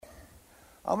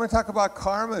I'm going to talk about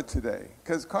karma today,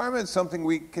 because karma is something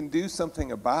we can do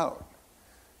something about.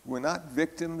 We're not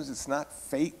victims. It's not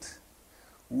fate.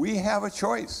 We have a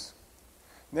choice.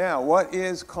 Now, what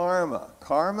is karma?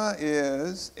 Karma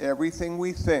is everything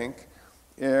we think,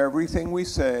 everything we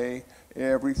say,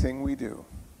 everything we do.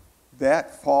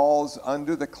 That falls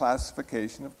under the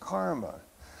classification of karma.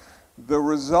 The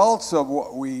results of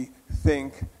what we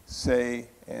think, say,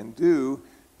 and do,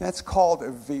 that's called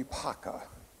vipaka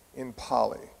in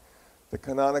Pali, the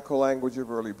canonical language of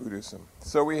early Buddhism.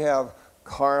 So we have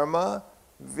karma,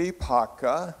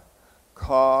 vipaka,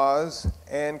 cause,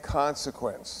 and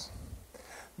consequence.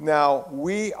 Now,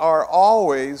 we are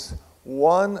always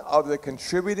one of the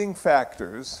contributing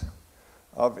factors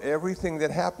of everything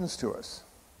that happens to us,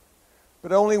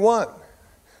 but only one.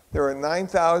 There are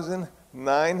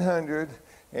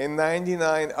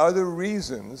 9,999 other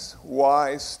reasons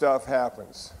why stuff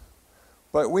happens.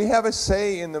 But we have a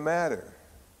say in the matter.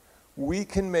 We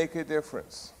can make a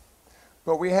difference.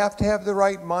 But we have to have the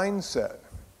right mindset.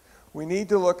 We need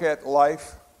to look at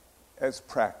life as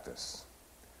practice.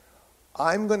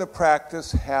 I'm going to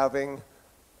practice having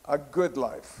a good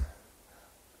life,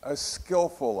 a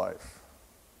skillful life,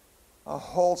 a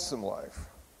wholesome life,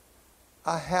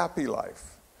 a happy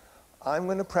life. I'm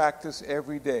going to practice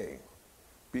every day,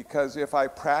 because if I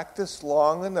practice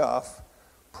long enough,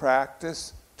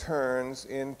 practice turns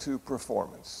into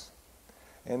performance.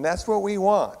 And that's what we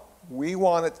want. We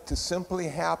want it to simply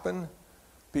happen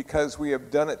because we have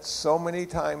done it so many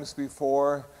times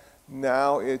before.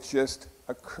 Now it just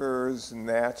occurs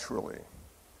naturally.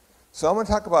 So I'm going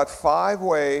to talk about 5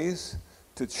 ways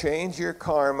to change your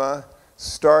karma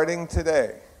starting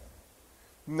today.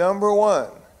 Number 1,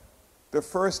 the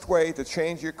first way to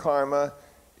change your karma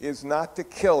is not to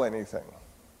kill anything.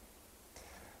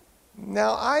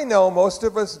 Now, I know most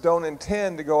of us don't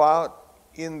intend to go out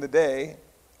in the day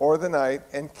or the night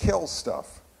and kill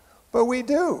stuff, but we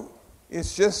do.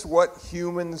 It's just what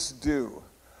humans do.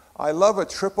 I love a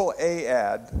AAA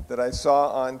ad that I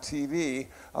saw on TV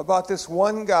about this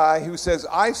one guy who says,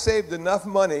 I've saved enough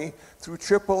money through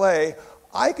AAA,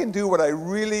 I can do what I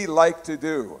really like to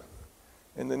do.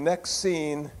 In the next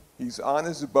scene, he's on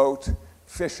his boat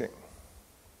fishing.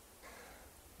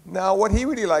 Now, what he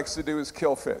really likes to do is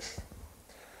kill fish.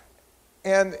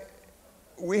 And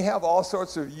we have all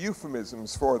sorts of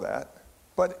euphemisms for that.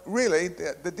 But really,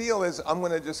 the deal is I'm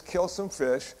going to just kill some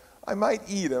fish. I might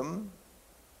eat them.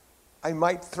 I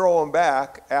might throw them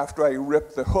back after I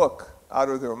rip the hook out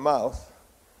of their mouth.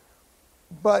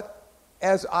 But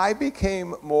as I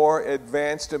became more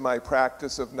advanced in my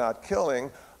practice of not killing,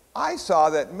 I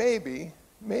saw that maybe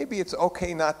it's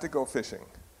okay not to go fishing,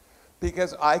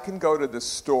 because I can go to the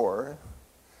store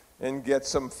and get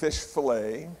some fish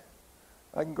fillet.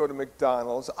 I can go to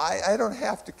McDonald's. I don't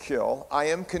have to kill. I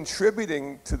am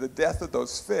contributing to the death of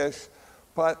those fish,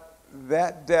 but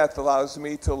that death allows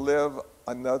me to live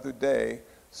another day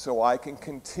so I can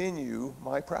continue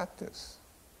my practice.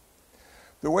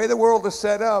 The way the world is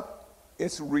set up,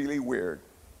 it's really weird.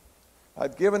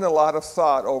 I've given a lot of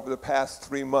thought over the past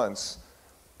 3 months.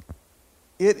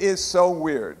 It is so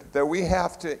weird that we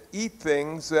have to eat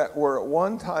things that were at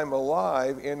one time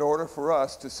alive in order for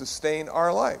us to sustain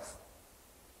our life.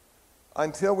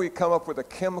 Until we come up with a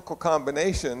chemical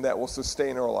combination that will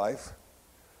sustain our life,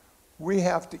 we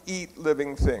have to eat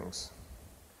living things.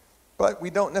 But we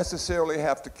don't necessarily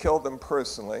have to kill them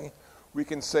personally. We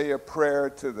can say a prayer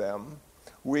to them.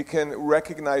 We can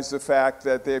recognize the fact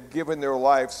that they've given their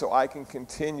life so I can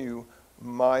continue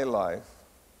my life.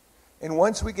 And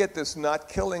once we get this not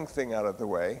killing thing out of the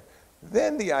way,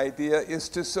 then the idea is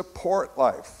to support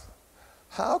life.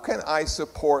 How can I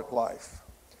support life?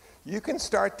 You can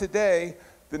start today,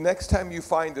 the next time you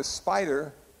find a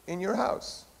spider in your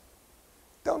house.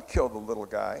 Don't kill the little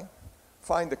guy.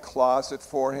 Find a closet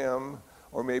for him,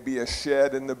 or maybe a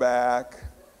shed in the back,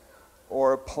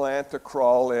 or a plant to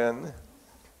crawl in.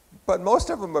 But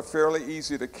most of them are fairly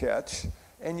easy to catch,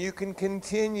 and you can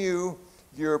continue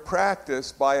your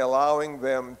practice by allowing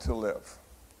them to live.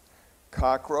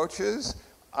 Cockroaches,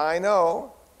 I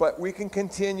know, but we can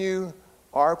continue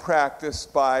our practice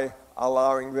by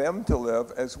allowing them to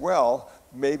live as well,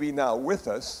 maybe not with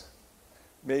us,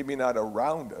 maybe not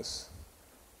around us,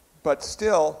 but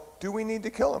still, do we need to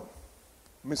kill them?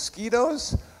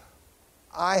 Mosquitoes,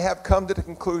 I have come to the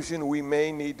conclusion we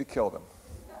may need to kill them.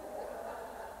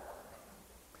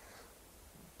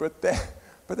 But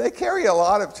they carry a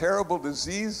lot of terrible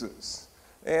diseases.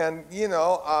 And,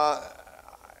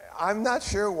 I'm not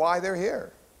sure why they're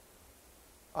here.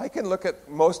 I can look at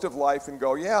most of life and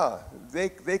go, yeah,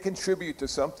 they contribute to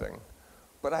something.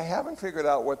 but I haven't figured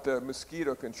out what the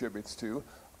mosquito contributes to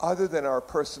other than our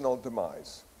personal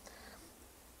demise.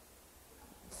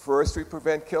 First, we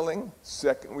prevent killing.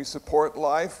 Second, we support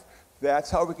life. That's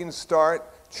how we can start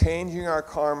changing our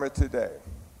karma today.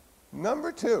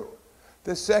 Number two,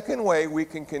 the second way we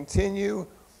can continue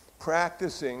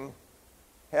practicing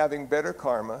having better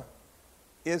karma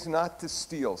is not to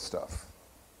steal stuff.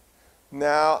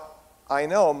 Now, I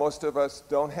know most of us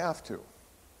don't have to,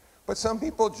 but some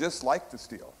people just like to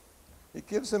steal. It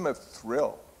gives them a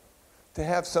thrill to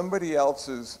have somebody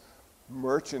else's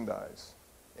merchandise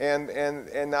and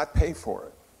not pay for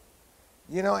it.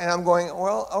 You know, and I'm going,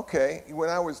 well, okay, when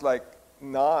I was like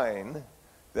 9,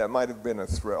 that might have been a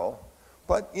thrill.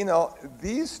 But, you know,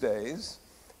 these days,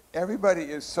 everybody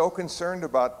is so concerned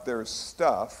about their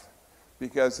stuff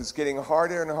because it's getting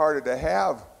harder and harder to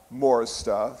have more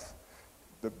stuff.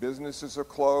 The businesses are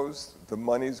closed, the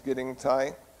money's getting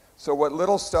tight. So what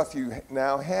little stuff you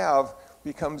now have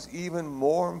becomes even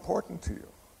more important to you.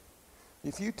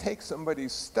 If you take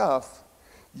somebody's stuff,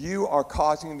 you are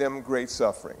causing them great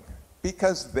suffering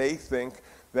because they think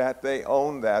that they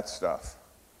own that stuff.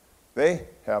 They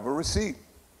have a receipt.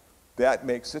 That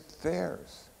makes it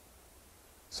theirs.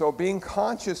 So being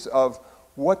conscious of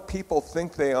what people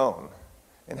think they own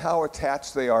and how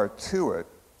attached they are to it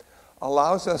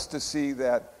allows us to see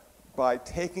that by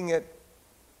taking it,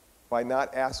 by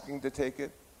not asking to take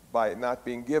it, by it not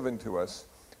being given to us,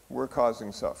 we're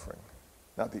causing suffering.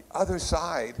 Now, the other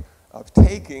side of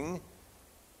taking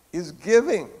is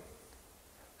giving.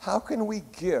 How can we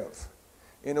give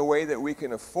in a way that we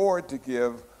can afford to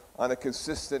give on a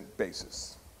consistent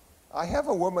basis? I have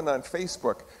a woman on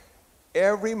Facebook.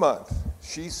 Every month,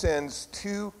 she sends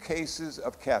 2 cases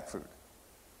of cat food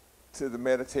to the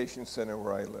meditation center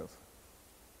where I live.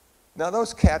 Now,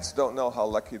 those cats don't know how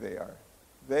lucky they are.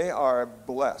 They are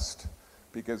blessed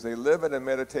because they live at a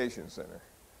meditation center,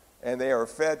 and they are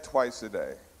fed twice a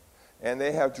day, and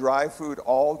they have dry food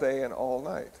all day and all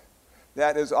night.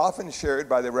 That is often shared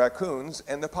by the raccoons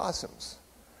and the possums.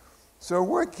 So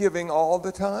we're giving all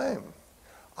the time.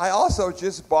 I also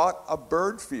just bought a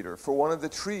bird feeder for one of the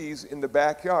trees in the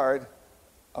backyard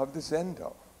of the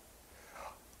Zendo.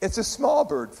 It's a small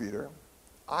bird feeder.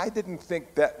 I didn't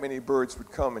think that many birds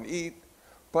would come and eat,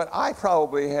 but I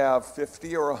probably have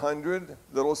 50 or 100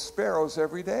 little sparrows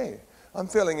every day. I'm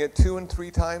filling it 2 and 3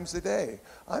 times a day.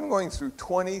 I'm going through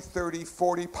 20, 30,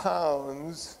 40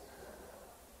 pounds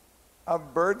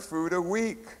of bird food a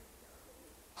week.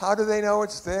 How do they know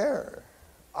it's there?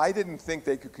 I didn't think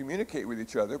they could communicate with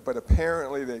each other, but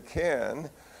apparently they can,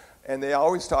 and they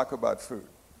always talk about food.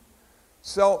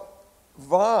 So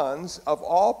Vons, of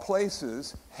all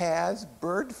places, has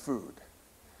bird food.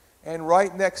 And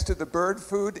right next to the bird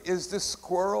food is the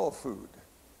squirrel food.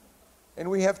 And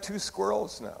we have 2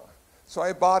 squirrels now. So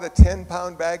I bought a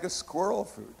 10-pound bag of squirrel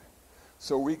food.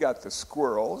 So we got the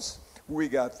squirrels, we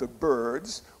got the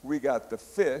birds, we got the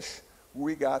fish,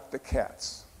 we got the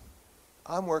cats.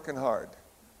 I'm working hard.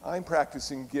 I'm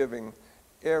practicing giving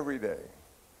every day.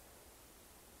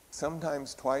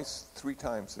 Sometimes 2, 3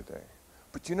 times a day.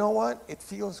 But you know what? It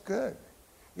feels good.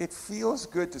 It feels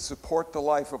good to support the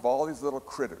life of all these little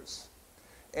critters.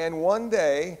 And one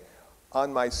day,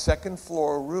 on my 2nd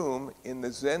floor room in the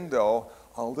Zendo,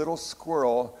 a little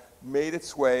squirrel made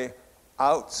its way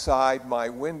outside my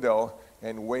window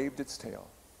and waved its tail.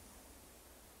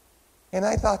 And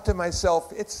I thought to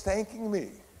myself, it's thanking me.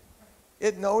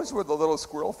 It knows where the little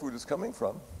squirrel food is coming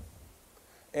from.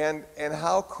 And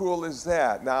how cool is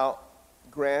that? Now,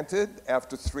 granted,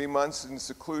 after 3 months in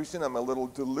seclusion, I'm a little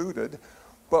deluded.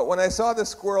 But when I saw the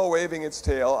squirrel waving its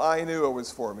tail, I knew it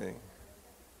was for me.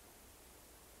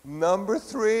 Number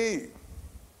 3,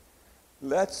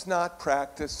 let's not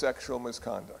practice sexual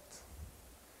misconduct.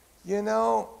 You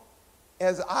know,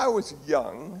 as I was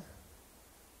young,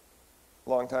 a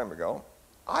long time ago,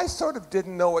 I sort of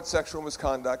didn't know what sexual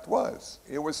misconduct was.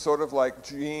 It was sort of like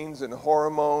genes and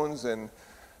hormones and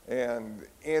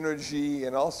energy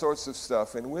and all sorts of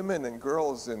stuff. And women and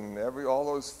girls and all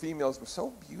those females were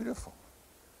so beautiful.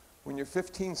 When you're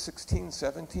 15, 16,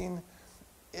 17,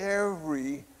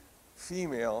 every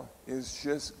female is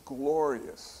just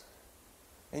glorious.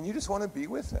 And you just want to be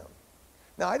with them.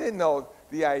 Now, I didn't know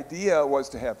the idea was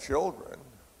to have children.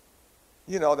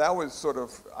 You know, that was sort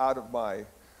of out of my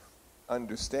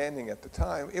understanding at the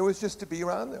time. It was just to be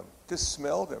around them, to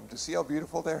smell them, to see how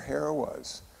beautiful their hair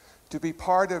was, to be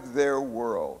part of their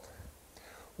world.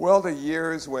 Well, the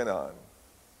years went on.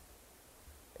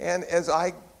 And as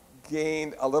I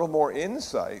gained a little more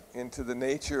insight into the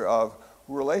nature of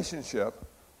relationship,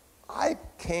 I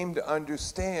came to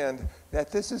understand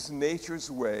that this is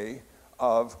nature's way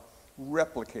of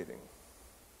replicating.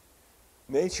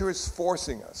 Nature is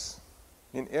forcing us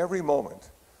in every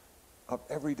moment of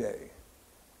every day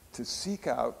to seek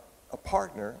out a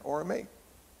partner or a mate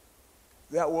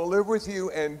that will live with you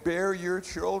and bear your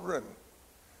children.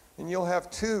 And you'll have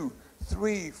 2,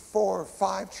 3, 4,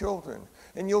 5 children.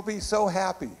 And you'll be so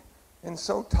happy and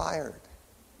so tired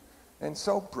and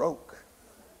so broke.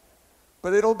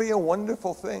 But it'll be a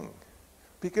wonderful thing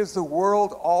because the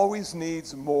world always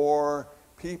needs more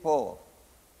people.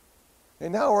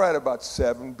 And now we're at about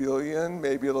 7 billion,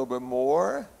 maybe a little bit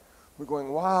more. We're going,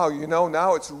 wow,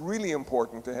 now it's really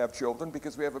important to have children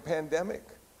because we have a pandemic.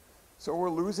 So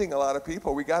we're losing a lot of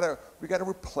people. We gotta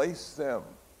replace them.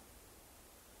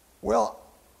 Well,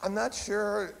 I'm not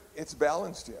sure it's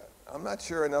balanced yet. I'm not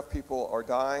sure enough people are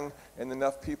dying and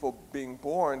enough people being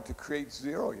born to create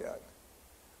zero yet.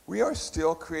 We are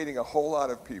still creating a whole lot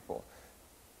of people,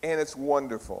 and it's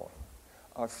wonderful.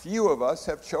 A few of us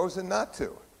have chosen not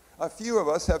to. A few of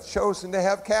us have chosen to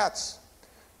have cats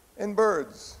and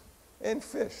birds and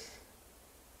fish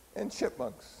and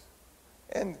chipmunks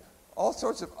and all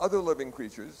sorts of other living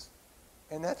creatures.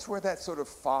 And that's where that sort of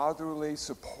fatherly,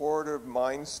 supportive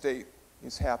mind state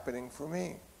is happening for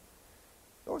me.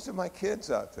 Those are my kids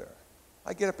out there.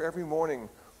 I get up every morning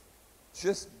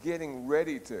just getting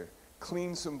ready to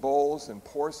clean some bowls and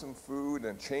pour some food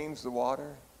and change the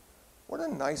water. What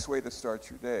a nice way to start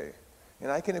your day.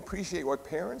 And I can appreciate what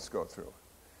parents go through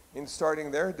in starting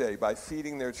their day by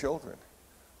feeding their children.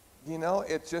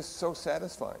 It's just so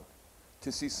satisfying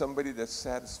to see somebody that's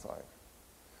satisfied.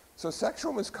 So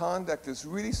sexual misconduct is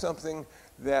really something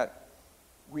that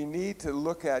we need to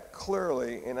look at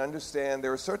clearly and understand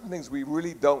there are certain things we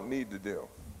really don't need to do.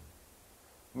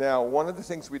 Now, one of the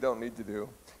things we don't need to do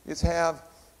is have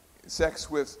sex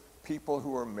with people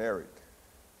who are married.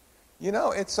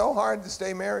 It's so hard to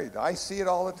stay married. I see it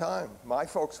all the time. My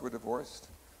folks were divorced.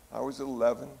 I was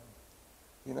 11.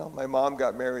 My mom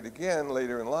got married again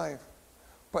later in life.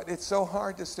 But it's so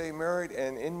hard to stay married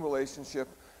and in relationship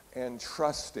and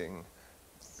trusting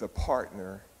the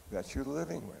partner that you're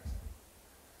living with.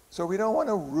 So we don't want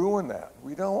to ruin that.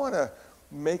 We don't want to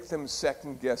make them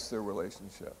second guess their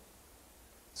relationship.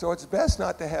 So it's best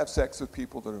not to have sex with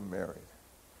people that are married.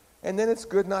 And then it's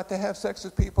good not to have sex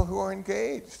with people who are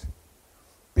engaged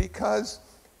because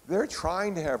they're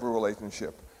trying to have a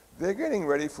relationship. They're getting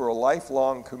ready for a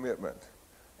lifelong commitment.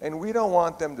 And we don't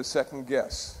want them to second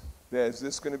guess. Is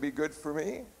this going to be good for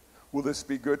me? Will this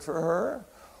be good for her?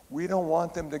 We don't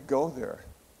want them to go there.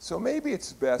 So maybe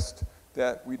it's best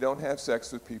that we don't have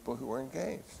sex with people who are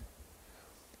engaged.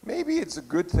 Maybe it's a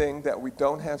good thing that we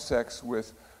don't have sex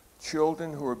with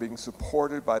children who are being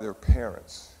supported by their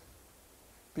parents,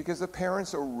 because the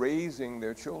parents are raising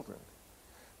their children.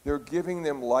 They're giving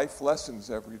them life lessons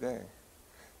every day.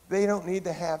 They don't need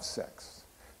to have sex.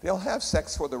 They'll have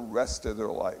sex for the rest of their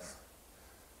life.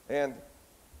 And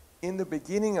in the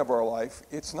beginning of our life,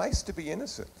 it's nice to be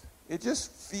innocent. It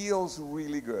just feels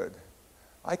really good.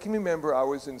 I can remember I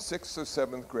was in 6th or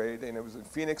 7th grade, and it was in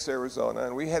Phoenix, Arizona,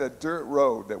 and we had a dirt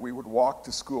road that we would walk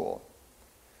to school.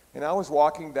 And I was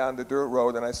walking down the dirt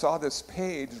road, and I saw this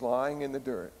page lying in the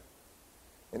dirt.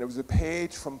 And it was a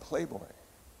page from Playboy.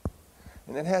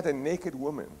 And it had a naked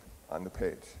woman on the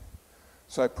page.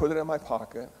 So I put it in my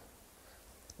pocket.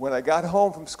 When I got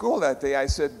home from school that day, I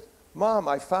said, "Mom,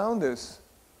 I found this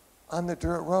on the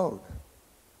dirt road.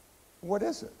 What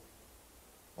is it?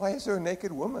 Why is there a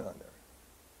naked woman on there?"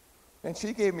 And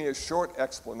she gave me a short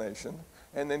explanation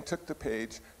and then took the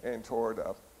page and tore it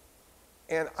up.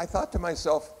 And I thought to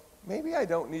myself, maybe I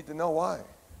don't need to know why.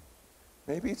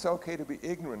 Maybe it's okay to be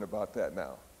ignorant about that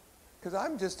now. Because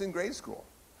I'm just in grade school.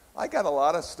 I got a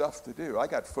lot of stuff to do. I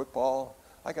got football.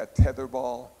 I got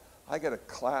tetherball. I got a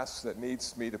class that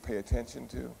needs me to pay attention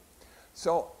to.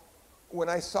 So when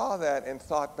I saw that and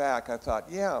thought back, I thought,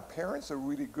 yeah, parents are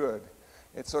really good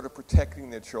at sort of protecting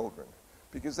their children.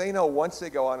 Because they know once they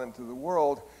go out into the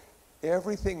world,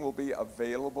 everything will be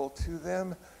available to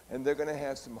them, and they're going to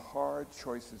have some hard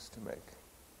choices to make.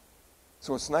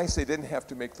 So it's nice they didn't have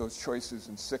to make those choices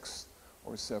in 6th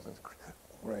or 7th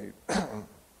grade.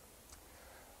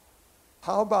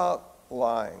 How about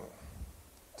lying?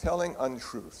 Telling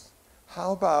untruth?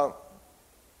 How about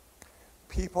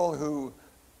people who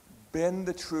bend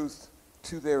the truth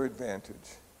to their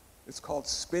advantage? It's called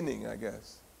spinning, I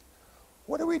guess.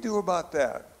 What do we do about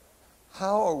that?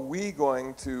 How are we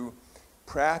going to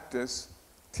practice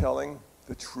telling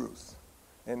the truth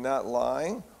and not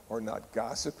lying or not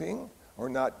gossiping or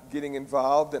not getting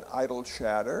involved in idle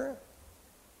chatter?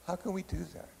 How can we do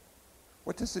that?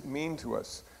 What does it mean to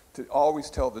us to always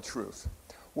tell the truth?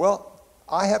 Well,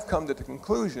 I have come to the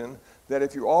conclusion that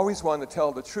if you always want to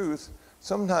tell the truth,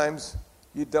 sometimes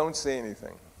you don't say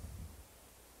anything.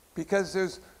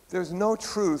 Because there's no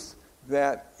truth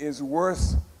that is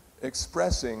worth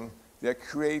expressing that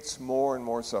creates more and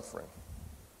more suffering.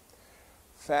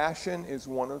 Fashion is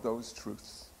one of those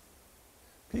truths.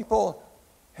 People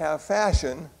have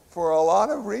fashion for a lot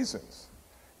of reasons.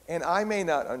 And I may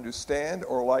not understand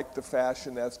or like the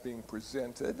fashion that's being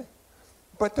presented,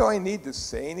 but do I need to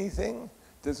say anything?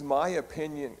 Does my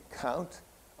opinion count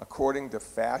according to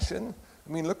fashion?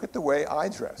 I mean, look at the way I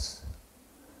dress.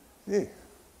 Yeah.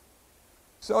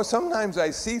 So sometimes I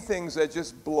see things that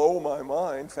just blow my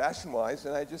mind fashion-wise,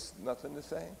 and I just, nothing to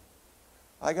say.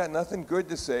 I got nothing good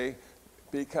to say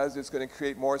because it's going to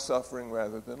create more suffering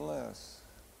rather than less.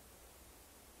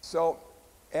 So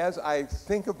as I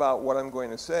think about what I'm going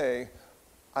to say,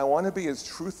 I want to be as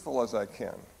truthful as I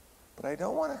can, but I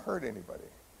don't want to hurt anybody.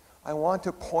 I want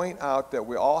to point out that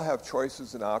we all have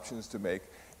choices and options to make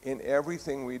in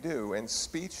everything we do, and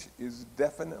speech is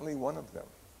definitely one of them.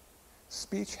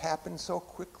 Speech happens so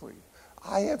quickly.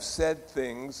 I have said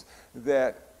things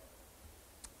that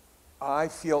I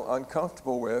feel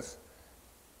uncomfortable with,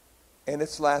 and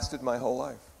it's lasted my whole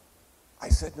life. I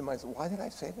said to myself, why did I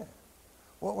say that?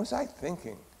 What was I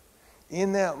thinking?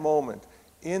 In that moment,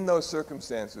 in those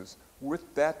circumstances,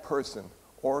 with that person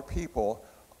or people,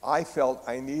 I felt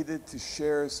I needed to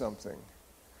share something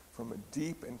from a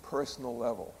deep and personal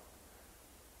level.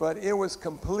 But it was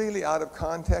completely out of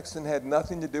context and had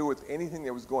nothing to do with anything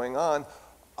that was going on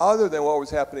other than what was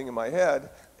happening in my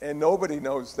head, and nobody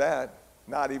knows that,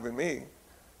 not even me.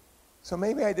 So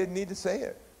maybe I didn't need to say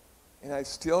it. And I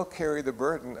still carry the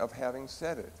burden of having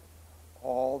said it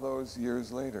all those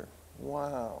years later.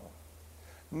 Wow.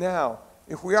 Now,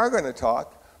 if we are going to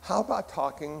talk, how about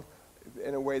talking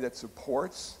in a way that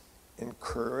supports,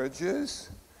 encourages,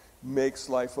 makes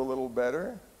life a little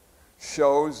better,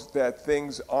 shows that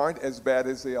things aren't as bad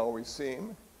as they always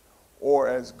seem, or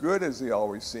as good as they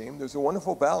always seem? There's a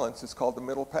wonderful balance. It's called the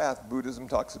middle path. Buddhism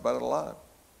talks about it a lot.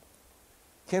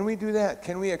 Can we do that?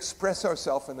 Can we express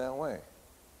ourselves in that way?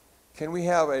 Can we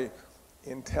have an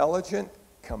intelligent,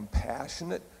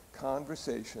 compassionate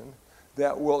conversation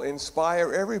that will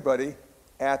inspire everybody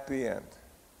at the end?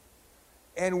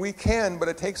 And we can, but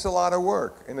it takes a lot of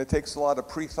work, and it takes a lot of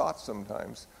pre-thought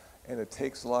sometimes, and it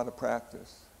takes a lot of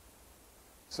practice.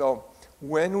 So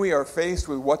when we are faced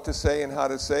with what to say and how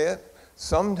to say it,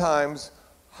 sometimes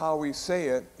how we say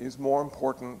it is more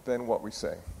important than what we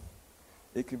say.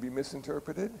 It can be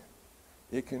misinterpreted.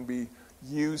 It can be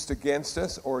used against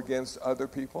us or against other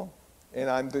people. And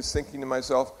I'm just thinking to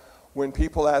myself, when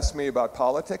people ask me about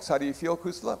politics, how do you feel,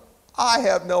 Kusala? I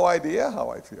have no idea how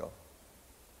I feel.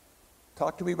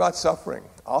 Talk to me about suffering.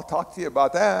 I'll talk to you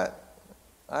about that.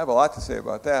 I have a lot to say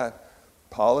about that.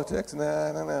 Politics? Nah,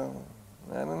 I don't know.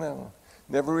 I don't know.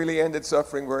 Never really ended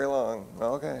suffering very long.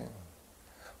 Okay.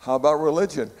 How about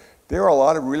religion? There are a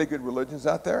lot of really good religions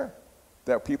out there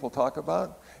that people talk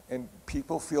about, and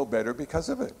people feel better because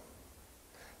of it.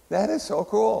 That is so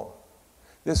cool.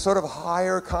 This sort of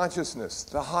higher consciousness,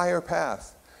 the higher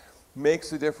path,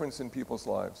 makes a difference in people's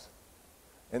lives,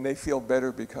 and they feel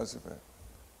better because of it.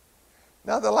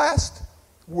 Now, the last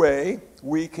way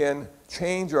we can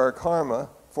change our karma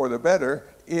for the better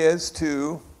is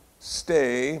to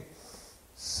stay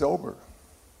sober.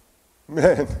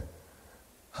 Man,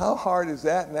 how hard is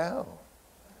that now?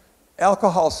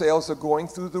 Alcohol sales are going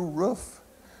through the roof.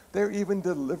 They're even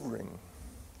delivering.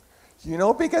 You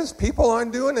know, because people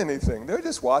aren't doing anything. They're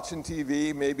just watching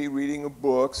TV, maybe reading a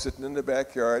book, sitting in the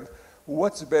backyard.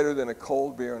 What's better than a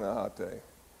cold beer on a hot day?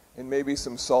 And maybe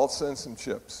some salsa and some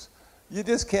chips. You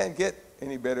just can't get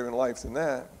any better in life than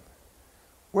that.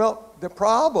 Well, the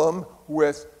problem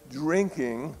with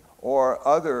drinking or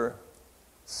other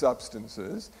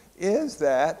substances is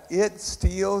that it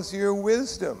steals your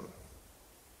wisdom.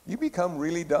 You become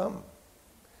really dumb.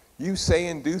 You say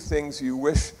and do things you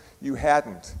wish you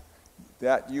hadn't,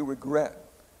 that you regret,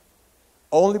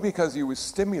 only because you were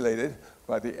stimulated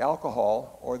by the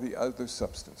alcohol or the other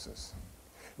substances.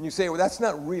 And you say, well, that's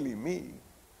not really me.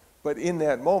 But in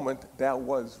that moment, that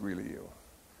was really you,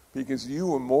 because you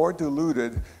were more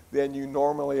deluded than you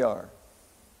normally are.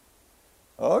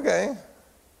 Okay.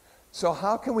 So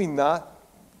how can we not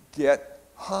get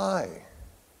high?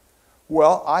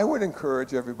 Well, I would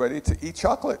encourage everybody to eat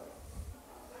chocolate.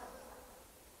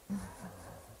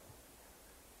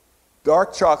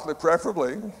 Dark chocolate,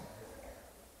 preferably.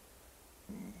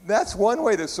 That's one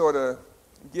way to sort of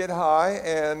get high,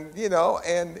 and,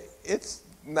 and it's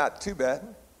not too bad,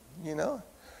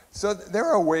 So there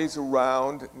are ways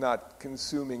around not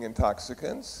consuming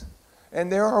intoxicants.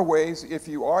 And there are ways, if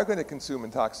you are going to consume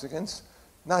intoxicants,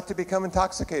 not to become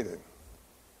intoxicated.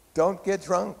 Don't get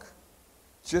drunk.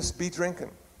 Just be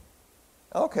drinking.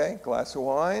 Okay, glass of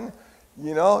wine.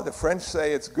 You know, the French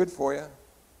say it's good for you.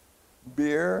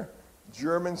 Beer,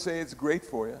 Germans say it's great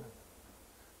for you.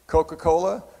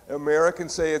 Coca-Cola,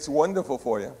 Americans say it's wonderful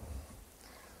for you.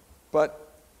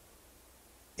 But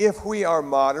if we are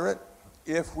moderate,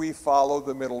 if we follow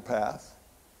the middle path,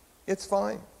 it's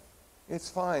fine. It's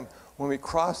fine. When we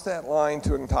cross that line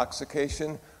to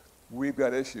intoxication, we've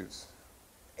got issues.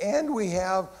 And we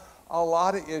have a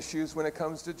lot of issues when it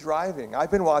comes to driving.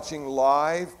 I've been watching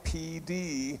live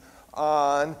PD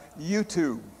on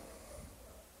YouTube.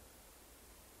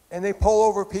 And they pull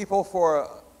over people for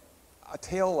a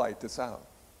tail light that's out.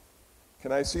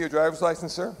 Can I see your driver's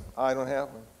license, sir? I don't have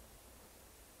one.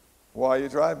 Why are you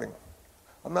driving?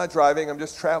 I'm not driving, I'm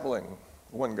just traveling,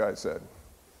 one guy said.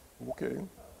 Okay. Do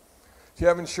you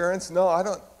have insurance? No, I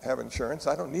don't have insurance.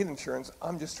 I don't need insurance.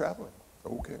 I'm just traveling.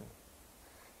 Okay.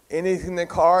 Anything in the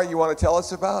car you want to tell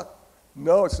us about?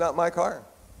 No, it's not my car.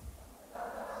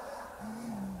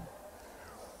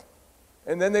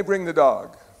 And then they bring the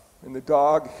dog, and the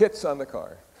dog hits on the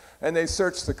car, and they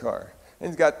search the car. And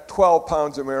he's got 12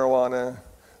 pounds of marijuana,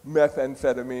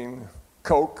 methamphetamine,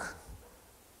 coke.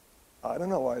 I don't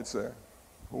know why it's there.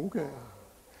 Okay.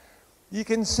 You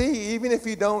can see, even if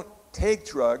you don't take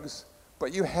drugs,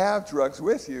 but you have drugs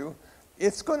with you,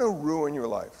 it's going to ruin your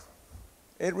life.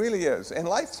 It really is. And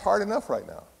life's hard enough right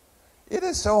now. It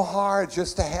is so hard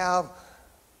just to have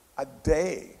a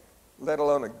day, let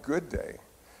alone a good day.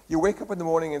 You wake up in the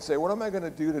morning and say, what am I going to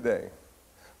do today?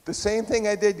 The same thing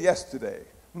I did yesterday.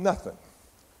 Nothing.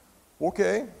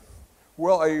 Okay.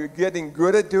 Well, are you getting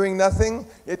good at doing nothing?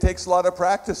 It takes a lot of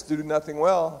practice to do nothing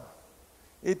well.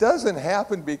 It doesn't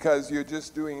happen because you're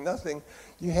just doing nothing.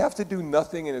 You have to do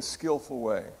nothing in a skillful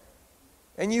way.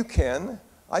 And you can.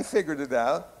 I figured it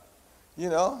out. You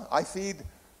know, I feed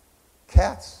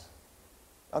cats.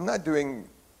 I'm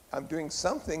doing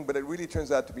something, but it really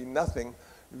turns out to be nothing.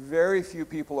 Very few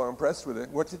people are impressed with it.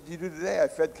 What did you do today? I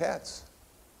fed cats.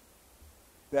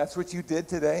 That's what you did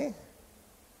today?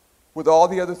 With all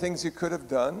the other things you could have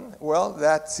done? Well,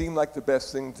 that seemed like the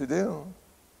best thing to do.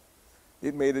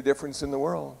 It made a difference in the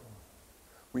world.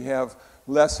 We have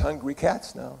less hungry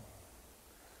cats now.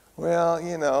 Well,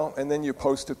 you know, and then you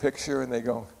post a picture and they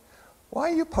go,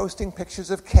 why are you posting pictures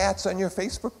of cats on your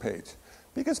Facebook page?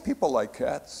 Because people like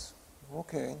cats.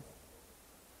 Okay.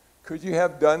 Could you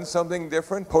have done something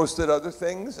different, posted other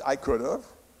things? I could have.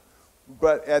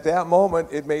 But at that moment,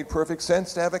 it made perfect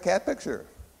sense to have a cat picture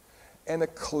and a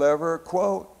clever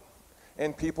quote.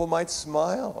 And people might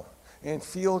smile and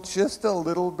feel just a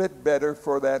little bit better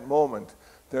for that moment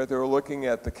that they're looking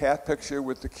at the cat picture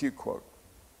with the cute quote.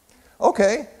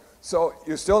 Okay, so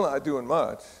you're still not doing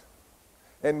much.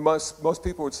 And most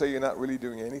people would say you're not really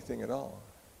doing anything at all.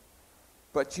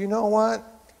 But you know what?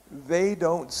 They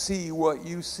don't see what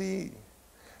you see.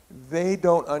 They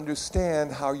don't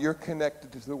understand how you're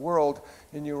connected to the world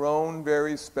in your own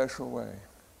very special way.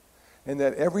 And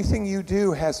that everything you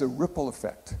do has a ripple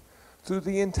effect through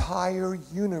the entire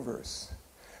universe.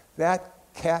 That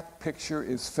cat picture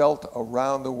is felt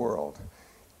around the world,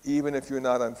 even if you're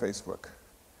not on Facebook.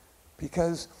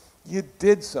 Because you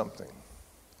did something.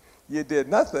 You did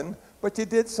nothing, but you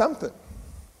did something.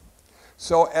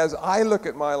 So as I look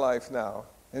at my life now,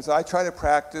 as I try to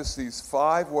practice these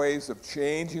 5 ways of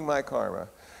changing my karma,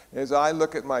 as I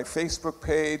look at my Facebook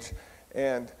page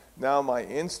and now my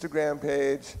Instagram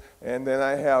page, and then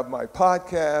I have my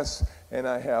podcast, and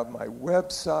I have my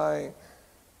website,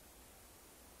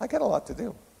 I got a lot to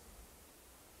do.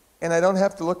 And I don't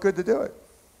have to look good to do it.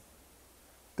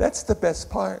 That's the best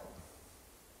part.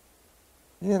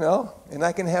 You know, and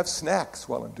I can have snacks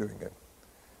while I'm doing it.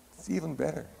 It's even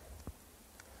better.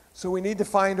 So we need to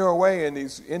find our way in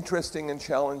these interesting and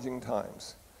challenging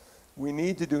times. We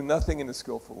need to do nothing in a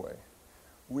skillful way.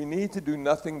 We need to do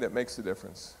nothing that makes a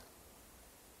difference.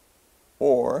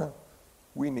 Or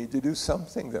we need to do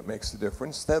something that makes a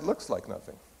difference that looks like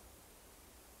nothing.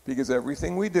 Because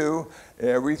everything we do,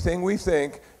 everything we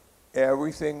think,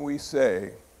 everything we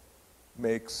say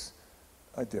makes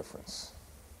a difference.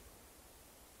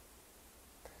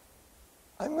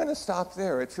 I'm going to stop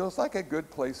there. It feels like a good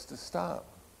place to stop.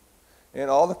 And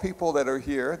all the people that are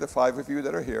here, the 5 of you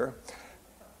that are here,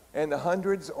 and the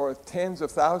hundreds or tens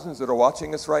of thousands that are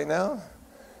watching us right now,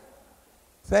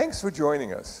 thanks for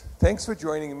joining us. Thanks for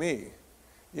joining me.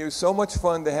 It was so much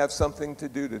fun to have something to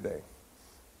do today.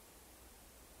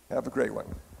 Have a great one.